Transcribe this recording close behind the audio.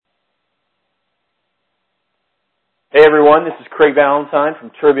everyone, this is Craig Valentine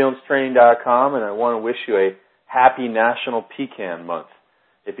from TurbulenceTraining.com, and I want to wish you a happy National Pecan Month.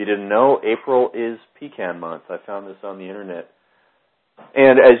 If you didn't know, April is Pecan Month. I found this on the internet.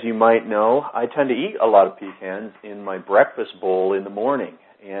 And as you might know, I tend to eat a lot of pecans in my breakfast bowl in the morning.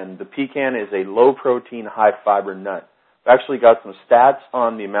 And the pecan is a low-protein, high-fiber nut. I've actually got some stats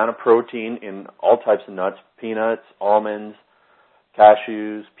on the amount of protein in all types of nuts, peanuts, almonds,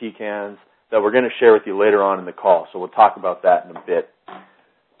 cashews, pecans, that we're going to share with you later on in the call. So we'll talk about that in a bit.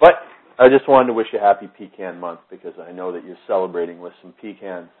 But I just wanted to wish you a happy Pecan Month because I know that you're celebrating with some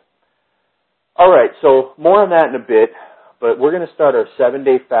pecans. All right, so more on that in a bit, but we're going to start our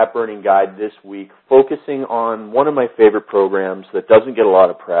 7-day fat burning guide this week, focusing on one of my favorite programs that doesn't get a lot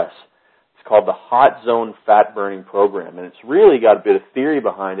of press. It's called the Hot Zone Fat Burning Program, and it's really got a bit of theory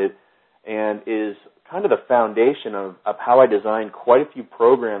behind it and is kind of the foundation of how I designed quite a few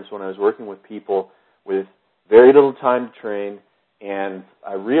programs when I was working with people with very little time to train, and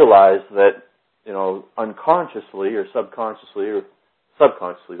I realized that, unconsciously or subconsciously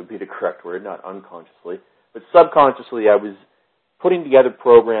would be the correct word, not unconsciously, but subconsciously I was putting together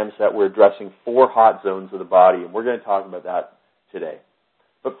programs that were addressing 4 hot zones of the body, and we're going to talk about that today.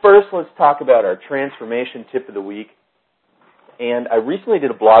 But first, let's talk about our transformation tip of the week. And I recently did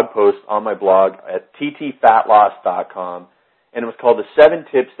a blog post on my blog at ttfatloss.com, and it was called The 7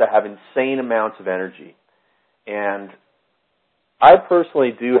 Tips to Have Insane Amounts of Energy. And I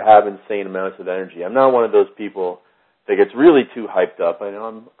personally do have insane amounts of energy. I'm not one of those people that gets really too hyped up. I know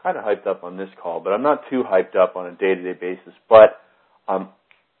I'm kind of hyped up on this call, but I'm not too hyped up on a day-to-day basis. But I'm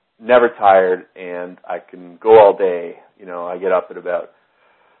never tired, and I can go all day. I get up at about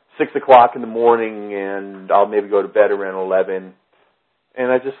 6 o'clock in the morning, and I'll maybe go to bed around 11.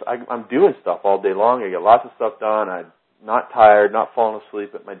 And I'm doing stuff all day long. I get lots of stuff done. I'm not tired, not falling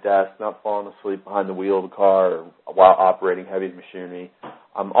asleep at my desk, not falling asleep behind the wheel of the car or while operating heavy machinery.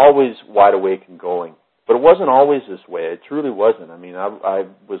 I'm always wide awake and going. But it wasn't always this way. It truly wasn't. I mean, I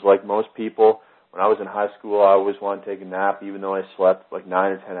was like most people. When I was in high school, I always wanted to take a nap, even though I slept like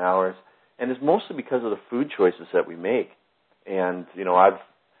 9 or 10 hours. And it's mostly because of the food choices that we make. And,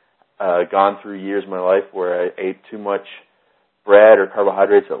 I've gone through years of my life where I ate too much bread or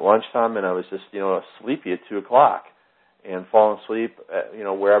carbohydrates at lunchtime, and I was just, sleepy at 2 o'clock and falling asleep,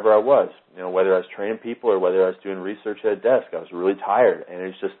 wherever I was. Whether I was training people or whether I was doing research at a desk, I was really tired. And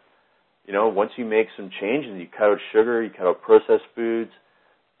it's just, once you make some changes, you cut out sugar, you cut out processed foods,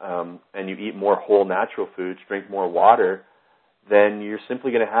 and you eat more whole natural foods, drink more water, then you're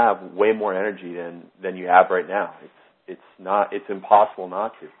simply going to have way more energy than you have right now. It's impossible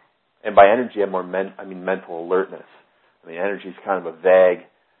not to. And by energy, I mean mental alertness. I mean, energy is kind of a vague,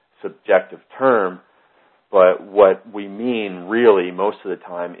 subjective term, but what we mean really most of the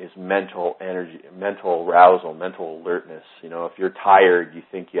time is mental energy, mental arousal, mental alertness. If you're tired, you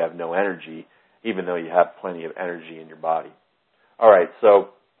think you have no energy, even though you have plenty of energy in your body. All right,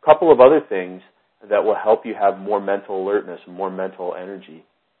 so a couple of other things that will help you have more mental alertness and more mental energy.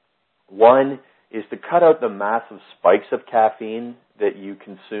 One is to cut out the massive spikes of caffeine that you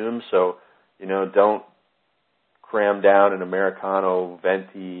consume. So, don't cram down an Americano,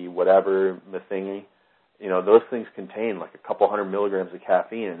 venti, whatever, the thingy. Those things contain like a couple hundred milligrams of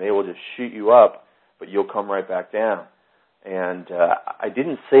caffeine, and they will just shoot you up, but you'll come right back down. And I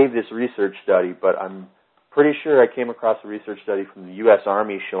didn't save this research study, but I'm pretty sure I came across a research study from the U.S.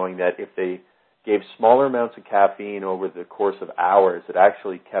 Army showing that if they gave smaller amounts of caffeine over the course of hours, it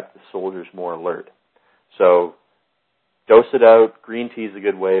actually kept the soldiers more alert. So dose it out. Green tea is a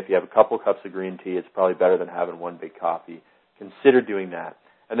good way. If you have a couple cups of green tea, it's probably better than having one big coffee. Consider doing that.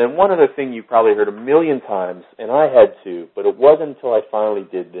 And then one other thing you've probably heard a million times, and I had to, but it wasn't until I finally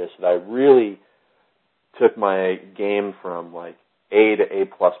did this that I really took my game from like A to A+++.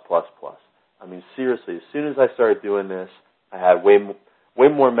 I mean, seriously, as soon as I started doing this, I had way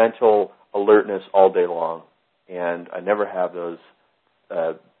more mental alertness all day long, and I never have those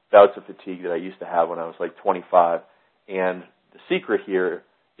bouts of fatigue that I used to have when I was like 25. And the secret here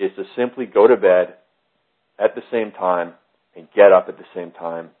is to simply go to bed at the same time and get up at the same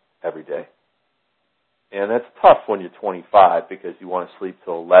time every day. And that's tough when you're 25 because you want to sleep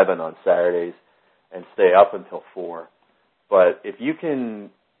till 11 on Saturdays and stay up until 4. But if you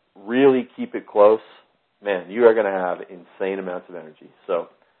can really keep it close, man, you are going to have insane amounts of energy. So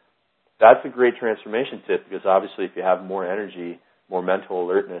that's a great transformation tip because obviously if you have more energy, more mental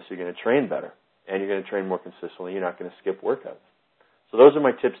alertness, you're going to train better. And you're going to train more consistently. You're not going to skip workouts. So those are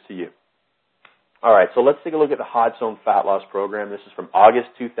my tips to you. All right, so let's take a look at the Hot Zone Fat Loss Program. This is from August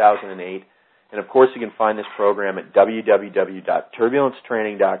 2008. And, of course, you can find this program at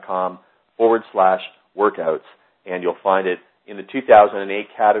www.turbulencetraining.com/workouts. and you'll find it in the 2008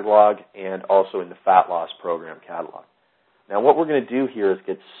 catalog and also in the Fat Loss Program catalog. Now, what we're going to do here is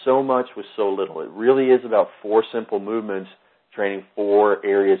get so much with so little. It really is about 4 simple movements training 4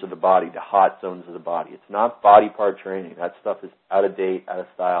 areas of the body, the hot zones of the body. It's not body part training. That stuff is out of date, out of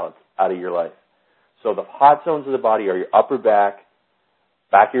style. It's out of your life. So the hot zones of the body are your upper back,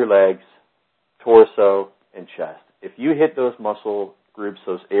 back of your legs, torso, and chest. If you hit those muscle groups,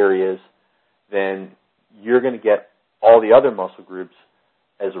 those areas, then you're going to get all the other muscle groups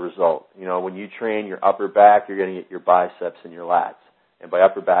as a result. You know, when you train your upper back, you're going to get your biceps and your lats. And by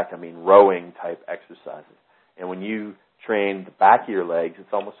upper back, I mean rowing type exercises. And when you train the back of your legs,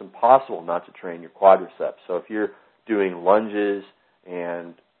 it's almost impossible not to train your quadriceps. So if you're doing lunges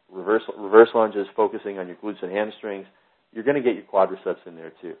and reverse lunges, focusing on your glutes and hamstrings, you're going to get your quadriceps in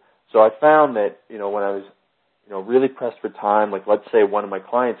there too. So I found that, you know, when I was, you know, really pressed for time, like let's say one of my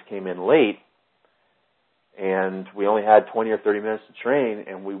clients came in late and we only had 20 or 30 minutes to train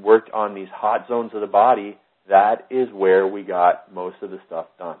and we worked on these hot zones of the body, that is where we got most of the stuff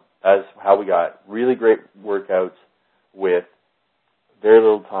done. That's how we got really great workouts with very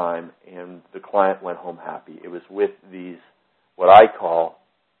little time, and the client went home happy. It was with these, what I call,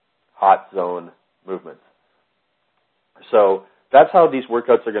 hot zone movements. So that's how these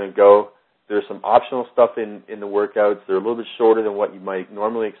workouts are going to go. There's some optional stuff in the workouts. They're a little bit shorter than what you might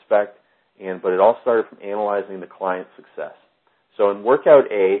normally expect, but it all started from analyzing the client's success. So in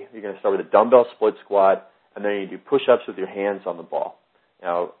workout A, you're going to start with a dumbbell split squat, and then you do push-ups with your hands on the ball.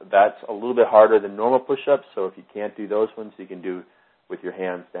 Now, that's a little bit harder than normal push-ups, so if you can't do those ones, you can do with your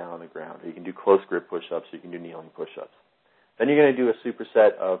hands down on the ground. Or you can do close grip push-ups, or you can do kneeling push-ups. Then you're going to do a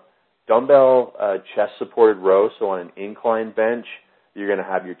superset of dumbbell chest-supported row, so on an incline bench, you're going to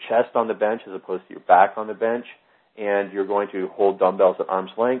have your chest on the bench as opposed to your back on the bench, and you're going to hold dumbbells at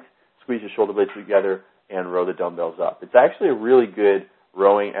arm's length, squeeze your shoulder blades together, and row the dumbbells up. It's actually a really good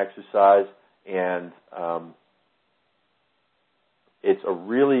rowing exercise, and it's a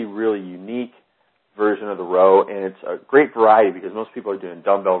really, really unique version of the row, and it's a great variety because most people are doing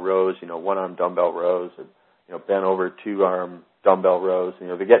dumbbell rows, you know, one-arm dumbbell rows, and, you know, bent over two-arm dumbbell rows. You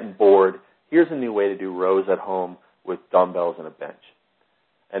know, they're getting bored. Here's a new way to do rows at home with dumbbells and a bench.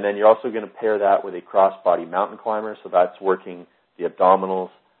 And then you're also going to pair that with a cross-body mountain climber, so that's working the abdominals.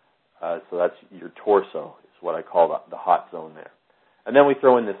 So that's your torso is what I call the hot zone there. And then we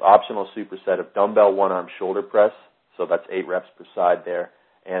throw in this optional superset of dumbbell one-arm shoulder press, so that's 8 reps per side there,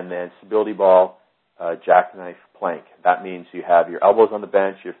 and then stability ball, jackknife plank. That means you have your elbows on the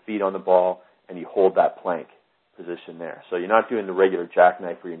bench, your feet on the ball, and you hold that plank position there. So you're not doing the regular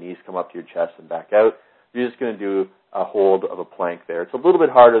jackknife where your knees come up to your chest and back out. You're just going to do a hold of a plank there. It's a little bit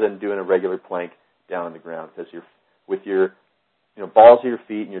harder than doing a regular plank down on the ground because you're with your balls of your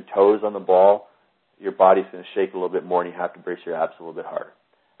feet and your toes on the ball, your body's going to shake a little bit more and you have to brace your abs a little bit harder.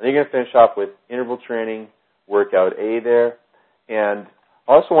 And then you're going to finish off with interval training, workout A there. And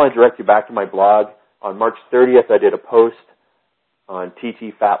I also want to direct you back to my blog. On March 30th, I did a post on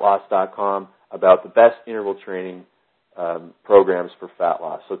ttfatloss.com about the best interval training programs for fat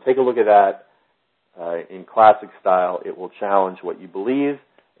loss. So take a look at that. In classic style, it will challenge what you believe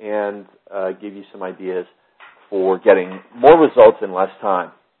and give you some ideas for getting more results in less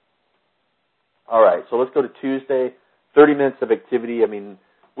time. All right, so let's go to Tuesday, 30 minutes of activity. I mean,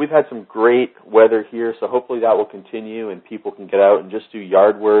 we've had some great weather here, so hopefully that will continue and people can get out and just do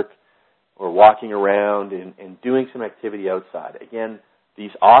yard work or walking around and doing some activity outside. Again,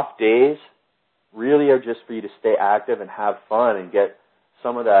 these off days really are just for you to stay active and have fun and get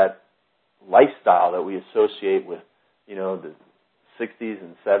some of that lifestyle that we associate with, you know, the 60s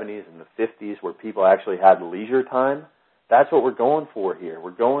and 70s and the 50s where people actually had leisure time. That's what we're going for here.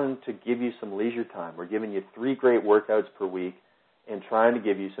 We're going to give you some leisure time. We're giving you 3 great workouts per week and trying to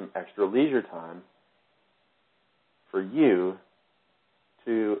give you some extra leisure time for you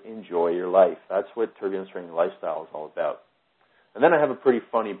to enjoy your life. That's what Turbulence Training Lifestyle is all about. And then I have a pretty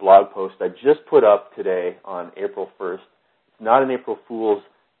funny blog post I just put up today on April 1st. It's not an April Fool's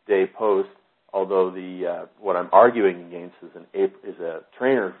Day post, although what I'm arguing against is a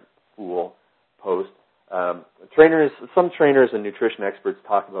trainer fool post. Some trainers and nutrition experts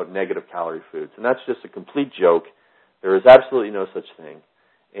talk about negative calorie foods, and that's just a complete joke. There is absolutely no such thing,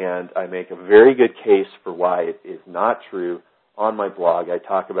 and I make a very good case for why it is not true on my blog. I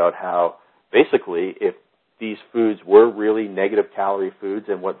talk about how basically if these foods were really negative calorie foods,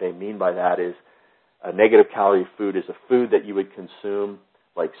 and what they mean by that is a negative calorie food is a food that you would consume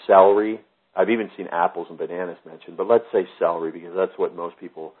like celery. I've even seen apples and bananas mentioned, but let's say celery because that's what most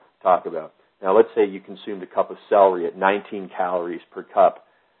people talk about. Now, let's say you consumed a cup of celery at 19 calories per cup.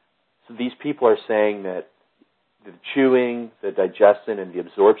 So these people are saying that the chewing, the digestion, and the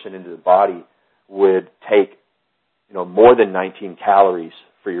absorption into the body would take, more than 19 calories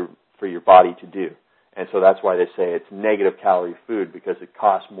for your body to do. And so that's why they say it's negative calorie food, because it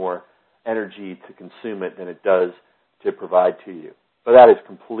costs more energy to consume it than it does to provide to you. But that is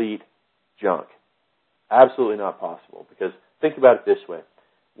complete junk. Absolutely not possible, because think about it this way.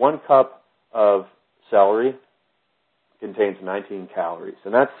 1 cup of celery contains 19 calories,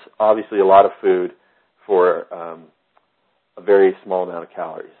 and that's obviously a lot of food for a very small amount of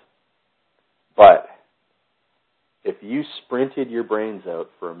calories. But if you sprinted your brains out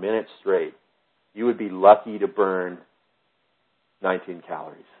for a minute straight, you would be lucky to burn 19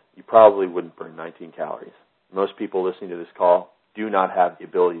 calories. You probably wouldn't burn 19 calories. Most people listening to this call do not have the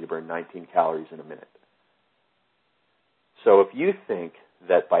ability to burn 19 calories in a minute. So if you think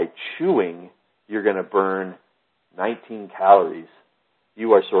that by chewing you're going to burn 19 calories,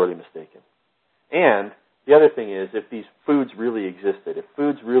 you are sorely mistaken. And the other thing is, if these foods really existed, if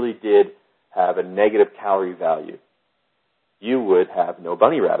foods really did have a negative calorie value, you would have no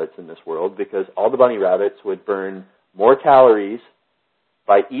bunny rabbits in this world, because all the bunny rabbits would burn more calories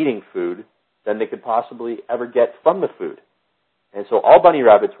by eating food than they could possibly ever get from the food. And so all bunny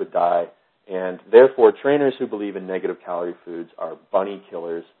rabbits would die, and therefore trainers who believe in negative calorie foods are bunny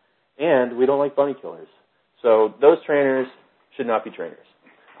killers, and we don't like bunny killers. So those trainers should not be trainers.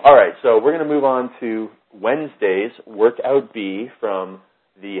 All right, so we're going to move on to Wednesday's Workout B from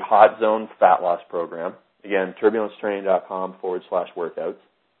the Hot Zone Fat Loss Program. Again, turbulencetraining.com/workouts.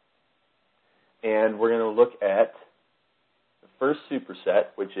 And we're going to look at the first superset,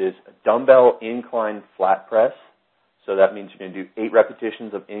 which is a dumbbell incline flat press. So that means you're going to do 8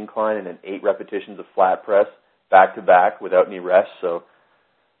 repetitions of incline and then 8 repetitions of flat press back to back without any rest. So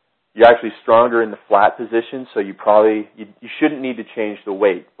you're actually stronger in the flat position, so you shouldn't need to change the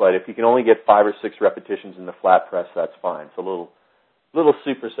weight. But if you can only get 5 or 6 repetitions in the flat press, that's fine. It's a little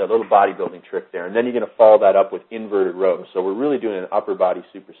superset, a little bodybuilding trick there. And then you're going to follow that up with inverted rows. So we're really doing an upper body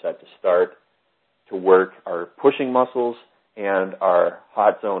superset to start to work our pushing muscles and our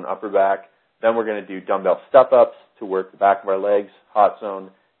hot zone upper back. Then we're going to do dumbbell step-ups to work the back of our legs, hot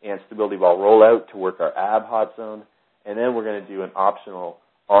zone, and stability ball rollout to work our ab hot zone. And then we're going to do an optional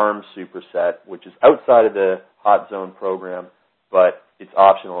arm superset, which is outside of the hot zone program, but it's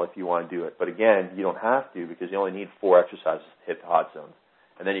optional if you want to do it. But again, you don't have to, because you only need 4 exercises to hit the hot zones.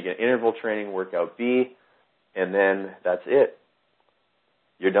 And then you get interval training, workout B, and then that's it.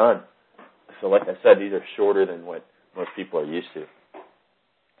 You're done. So like I said, these are shorter than what most people are used to.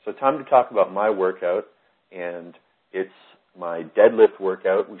 So time to talk about my workout, and it's my deadlift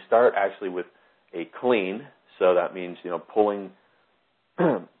workout. We start actually with a clean, so that means, pulling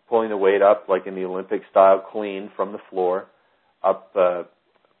the weight up like in the Olympic style clean from the floor up,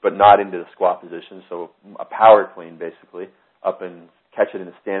 but not into the squat position. So a power clean, basically, up and catch it in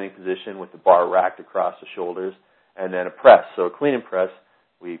a standing position with the bar racked across the shoulders, and then a press. So a clean and press,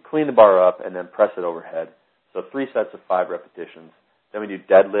 we clean the bar up and then press it overhead. So 3 sets of 5 repetitions. Then we do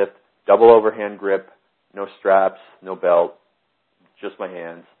deadlift, double overhand grip, no straps, no belt, just my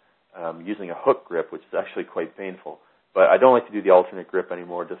hands, using a hook grip, which is actually quite painful. But I don't like to do the alternate grip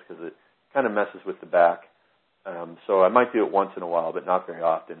anymore, just because it kind of messes with the back. So I might do it once in a while, but not very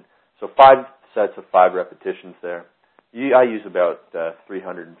often. So 5 sets of 5 repetitions there. I use about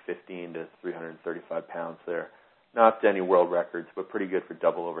 315 to 335 pounds there. Not any world records, but pretty good for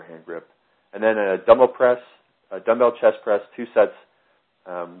double overhand grip. And then a dumbbell chest press, 2 sets,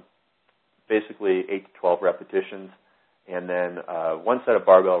 basically 8 to 12 repetitions. And then 1 set of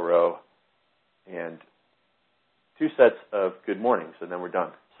barbell row and 2 sets of good mornings, and then we're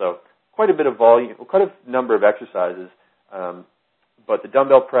done. So quite a bit of volume, quite a number of exercises, but the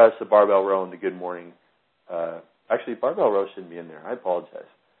dumbbell press, the barbell row, and the good morning, actually barbell row shouldn't be in there, I apologize.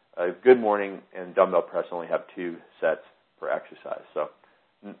 Good morning and dumbbell press only have 2 sets per exercise, so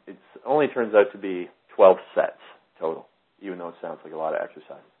it only turns out to be 12 sets total, even though it sounds like a lot of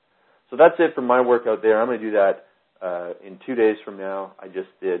exercises. So that's it for my workout there. I'm going to do that in 2 days from now. I just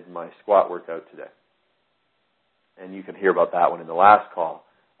did my squat workout today. And you can hear about that one in the last call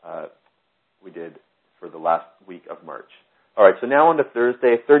we did for the last week of March. All right, so now on to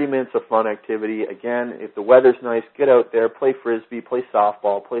Thursday, 30 minutes of fun activity. Again, if the weather's nice, get out there, play Frisbee, play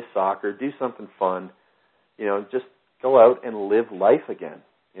softball, play soccer, do something fun. Just go out and live life again.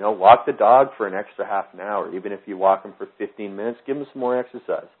 Walk the dog for an extra half an hour. Even if you walk him for 15 minutes, give him some more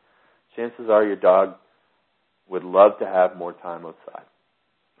exercise. Chances are your dog would love to have more time outside.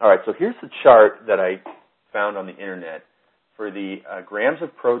 All right, so here's the chart that I found on the internet for the grams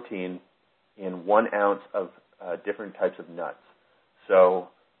of protein in 1 ounce of different types of nuts. So,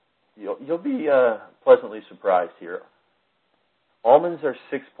 you'll be pleasantly surprised here. Almonds are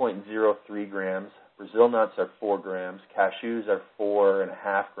 6.03 grams. Brazil nuts are 4 grams. Cashews are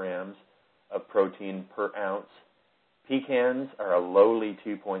 4.5 grams of protein per ounce. Pecans are a lowly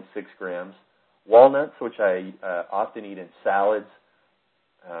 2.6 grams. Walnuts, which I often eat in salads,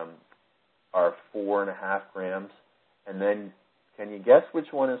 are 4.5 grams. And then, can you guess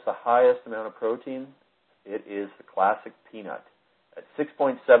which one is the highest amount of protein? It is the classic peanut at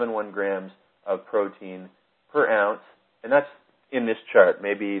 6.71 grams of protein per ounce. And that's in this chart.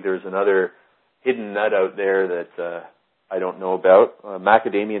 Maybe there's another hidden nut out there that I don't know about.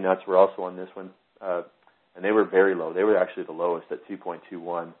 Macadamia nuts were also on this one, and they were very low. They were actually the lowest at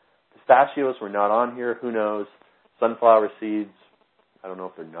 2.21. Pistachios were not on here. Who knows? Sunflower seeds, I don't know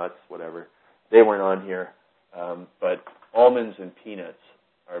if they're nuts, whatever. They weren't on here. But almonds and peanuts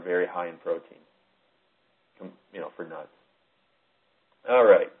are very high in protein, for nuts. All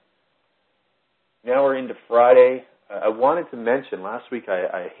right. Now we're into Friday. I wanted to mention, last week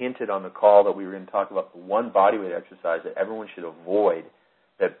I hinted on the call that we were going to talk about the one bodyweight exercise that everyone should avoid,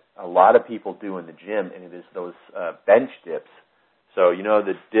 that a lot of people do in the gym, and it is those bench dips. So,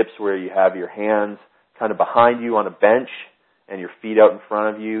 the dips where you have your hands kind of behind you on a bench and your feet out in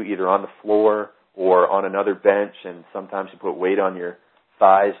front of you, either on the floor or on another bench, and sometimes you put weight on your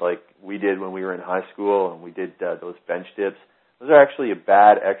thighs like we did when we were in high school, and we did those bench dips. Those are actually a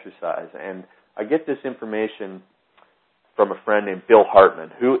bad exercise, and I get this information from a friend named Bill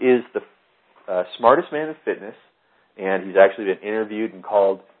Hartman, who is the smartest man in fitness, and he's actually been interviewed and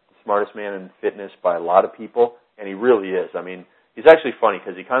called the smartest man in fitness by a lot of people, and he really is. I mean, he's actually funny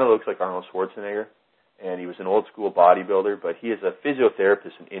because he kind of looks like Arnold Schwarzenegger, and he was an old school bodybuilder, but he is a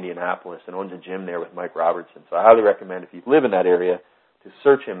physiotherapist in Indianapolis and owns a gym there with Mike Robertson. So I highly recommend, if you live in that area, to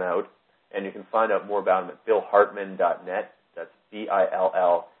search him out, and you can find out more about him at billhartman.net. That's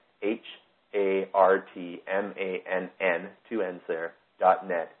BILLHARTMANN, 2 N's there,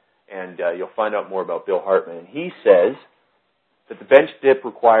 .net. And you'll find out more about Bill Hartman. And he says that the bench dip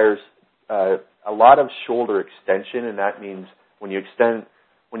requires a lot of shoulder extension, and that means when you're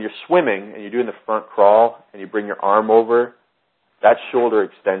swimming and you're doing the front crawl and you bring your arm over, that's shoulder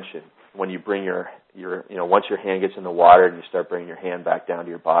extension. When you bring once your hand gets in the water and you start bringing your hand back down to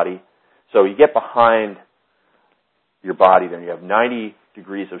your body. So you get behind your body, then you have 90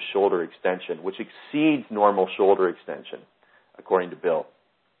 degrees of shoulder extension, which exceeds normal shoulder extension, according to Bill.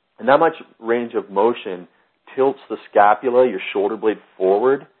 And that much range of motion tilts the scapula, your shoulder blade,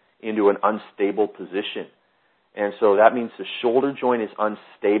 forward into an unstable position. And so that means the shoulder joint is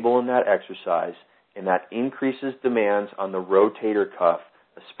unstable in that exercise, and that increases demands on the rotator cuff,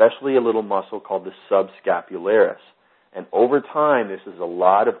 especially a little muscle called the subscapularis. And over time, this is a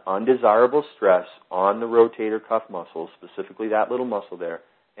lot of undesirable stress on the rotator cuff muscle, specifically that little muscle there,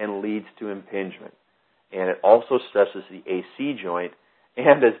 and leads to impingement. And it also stresses the AC joint,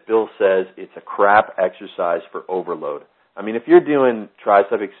 and as Bill says, it's a crap exercise for overload. I mean, if you're doing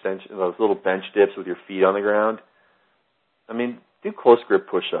tricep extension, those little bench dips with your feet on the ground, I mean, do close grip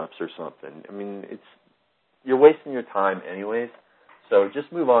push-ups or something. I mean, you're wasting your time anyways, so just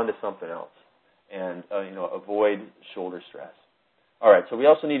move on to something else and, avoid shoulder stress. All right, so we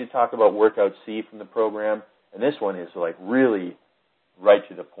also need to talk about Workout C from the program, and this one is like really right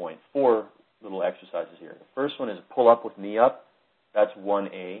to the point. 4 little exercises here. The first one is pull up with knee up. That's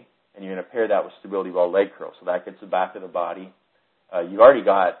 1A, and you're going to pair that with stability ball leg curl, so that gets the back of the body. You've already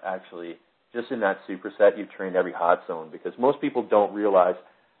got, actually, just in that superset, you've trained every hot zone, because most people don't realize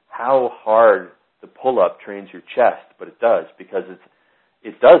how hard the pull-up trains your chest, but it does, because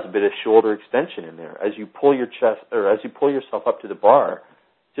it does a bit of shoulder extension in there. As you pull your chest, or as you pull yourself up to the bar,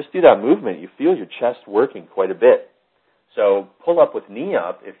 just do that movement. You feel your chest working quite a bit. So pull up with knee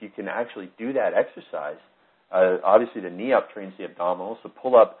up, if you can actually do that exercise. Obviously, the knee up trains the abdominals. The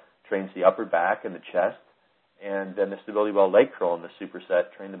pull up trains the upper back and the chest. And then the stability ball leg curl in the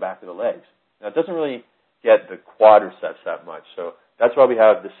superset train the back of the legs. Now, it doesn't really get the quadriceps that much. So that's why we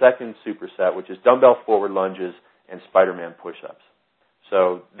have the second superset, which is dumbbell forward lunges and Spider-Man push-ups.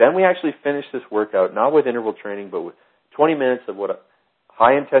 So then we actually finish this workout, not with interval training, but with 20 minutes of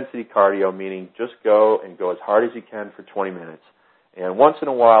high-intensity cardio, meaning just go and go as hard as you can for 20 minutes. And once in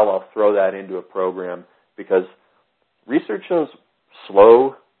a while, I'll throw that into a program, because research shows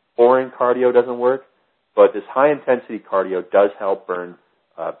slow, boring cardio doesn't work, but this high-intensity cardio does help burn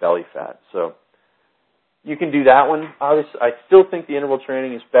belly fat. So you can do that one. Obviously, I still think the interval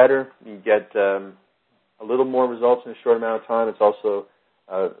training is better. You get a little more results in a short amount of time. It's also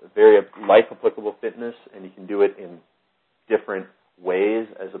very life-applicable fitness, and you can do it in different ways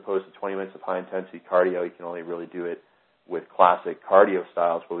as opposed to 20 minutes of high-intensity cardio. You can only really do it with classic cardio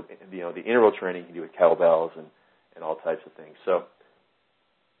styles, but with, the interval training you can do with kettlebells and all types of things. So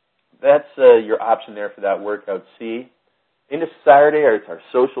that's your option there for that workout C. Into Saturday, it's our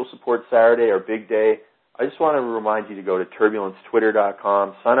social support Saturday, our big day. I just want to remind you to go to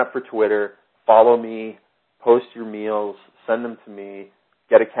turbulencetwitter.com, sign up for Twitter, follow me, post your meals, send them to me,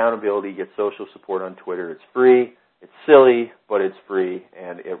 get accountability, get social support on Twitter. It's free, it's silly, but it's free,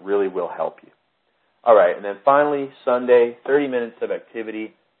 and it really will help you. All right, and then finally, Sunday, 30 minutes of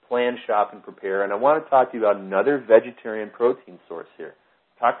activity, plan, shop, and prepare. And I want to talk to you about another vegetarian protein source here.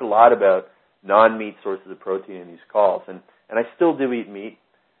 I've talked a lot about non-meat sources of protein in these calls, and I still do eat meat,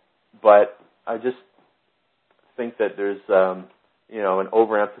 but I just think that there's an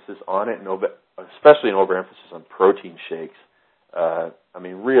overemphasis on it, and especially an overemphasis on protein shakes.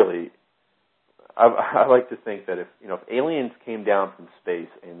 Really, I like to think that if aliens came down from space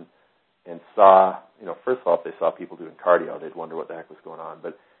and saw, first of all, if they saw people doing cardio, they'd wonder what the heck was going on.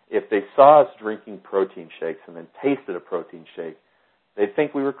 But if they saw us drinking protein shakes and then tasted a protein shake, they'd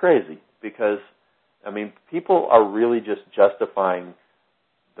think we were crazy because, people are really just justifying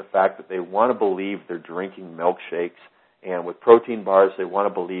the fact that they want to believe they're drinking milkshakes, and with protein bars, they want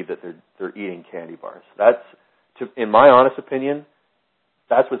to believe that they're eating candy bars. In my honest opinion,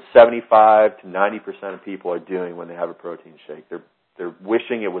 that's what 75 to 90% of people are doing when they have a protein shake. They're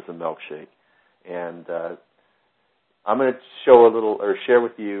wishing it was a milkshake. And I'm going to share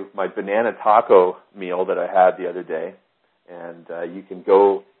with you my banana taco meal that I had the other day. And you can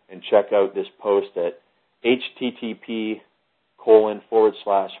go and check out this post at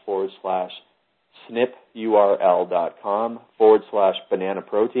http://snipurl.com/banana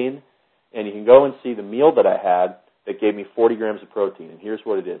protein. And you can go and see the meal that I had that gave me 40 grams of protein. And here's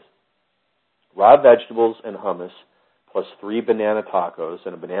what it is. Raw vegetables and hummus plus 3 banana tacos.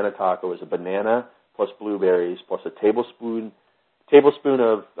 And a banana taco is a banana plus blueberries plus a tablespoon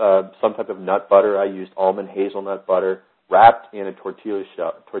of some type of nut butter. I used almond hazelnut butter wrapped in a tortilla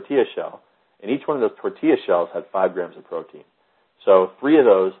shell. And each one of those tortilla shells had 5 grams of protein. So 3 of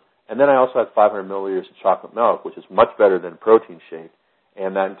those. And then I also had 500 milliliters of chocolate milk, which is much better than a protein shake.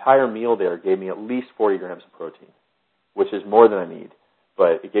 And that entire meal there gave me at least 40 grams of protein, which is more than I need.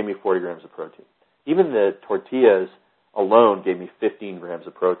 But it gave me 40 grams of protein. Even the tortillas alone gave me 15 grams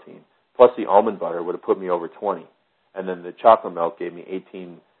of protein. Plus the almond butter would have put me over 20. And then the chocolate milk gave me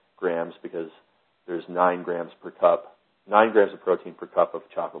 18 grams because there's 9 grams of protein per cup of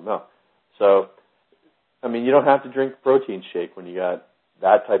chocolate milk. So, you don't have to drink a protein shake when you got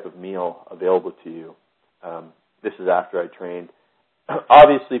that type of meal available to you. This is after I trained.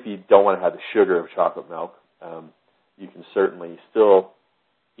 Obviously, if you don't want to have the sugar of chocolate milk, you can certainly still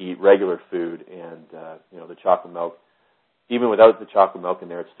eat regular food, and the chocolate milk, even without the chocolate milk in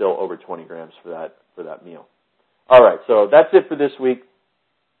there, it's still over 20 grams for that meal. All right, so that's it for this week.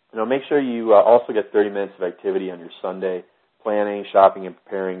 Make sure you also get 30 minutes of activity on your Sunday, planning, shopping, and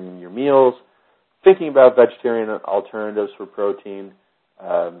preparing your meals, thinking about vegetarian alternatives for protein,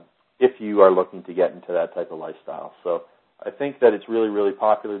 if you are looking to get into that type of lifestyle. So I think that it's really, really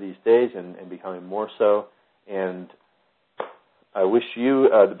popular these days and becoming more so. And I wish you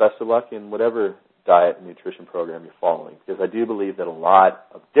the best of luck in whatever diet and nutrition program you're following, because I do believe that a lot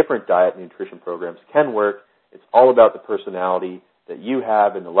of different diet and nutrition programs can work. It's all about the personality that you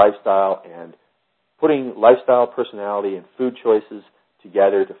have in the lifestyle and putting lifestyle, personality, and food choices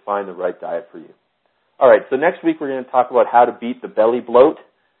together to find the right diet for you. All right, so next week we're going to talk about how to beat the belly bloat.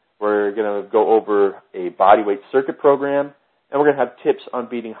 We're going to go over a bodyweight circuit program, and we're going to have tips on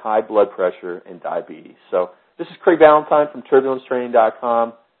beating high blood pressure and diabetes. So this is Craig Ballantyne from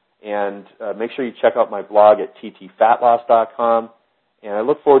TurbulenceTraining.com, and make sure you check out my blog at ttfatloss.com. And I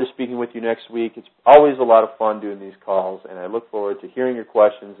look forward to speaking with you next week. It's always a lot of fun doing these calls, and I look forward to hearing your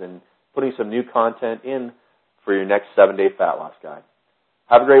questions and putting some new content in for your next 7-day fat loss guide.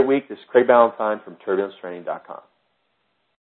 Have a great week. This is Craig Ballantyne from TurbulenceTraining.com.